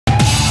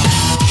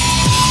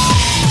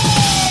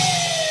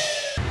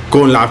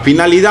Con la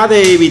finalidad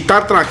de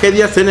evitar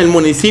tragedias en el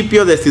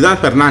municipio de Ciudad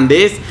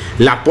Fernández,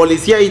 la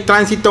Policía y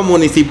Tránsito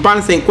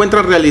Municipal se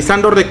encuentran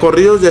realizando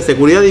recorridos de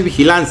seguridad y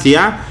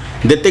vigilancia,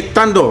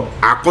 detectando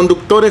a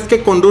conductores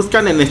que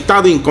conduzcan en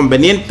estado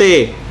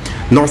inconveniente.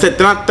 No se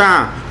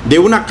trata de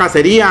una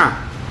cacería,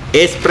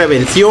 es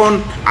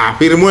prevención,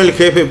 afirmó el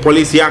jefe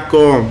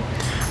policíaco.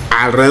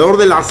 Alrededor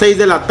de las 6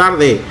 de la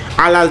tarde,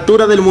 a la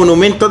altura del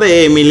monumento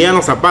de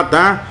Emiliano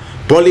Zapata,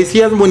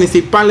 policías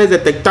municipales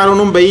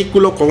detectaron un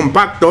vehículo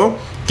compacto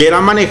que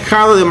era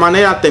manejado de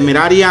manera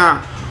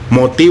temeraria,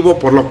 motivo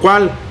por lo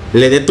cual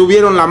le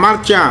detuvieron la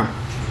marcha.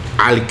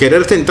 Al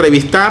quererse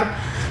entrevistar,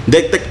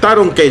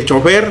 detectaron que el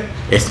chofer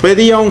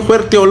expedía un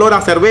fuerte olor a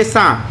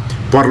cerveza,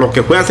 por lo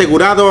que fue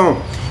asegurado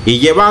y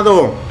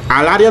llevado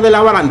al área de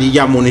la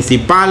barandilla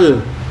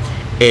municipal.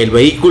 El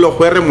vehículo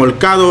fue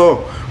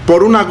remolcado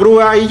por una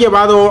grúa y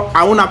llevado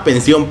a una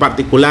pensión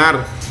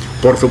particular.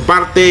 Por su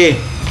parte,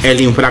 el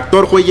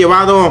infractor fue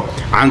llevado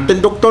ante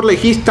el doctor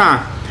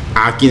legista,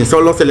 a quien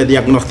solo se le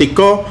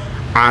diagnosticó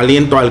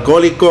aliento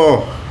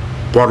alcohólico,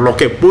 por lo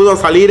que pudo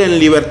salir en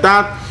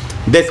libertad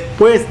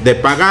después de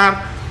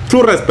pagar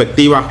su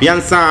respectiva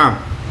fianza.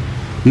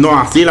 No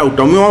así el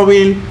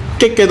automóvil,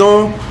 que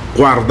quedó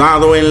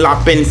guardado en la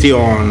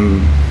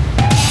pensión.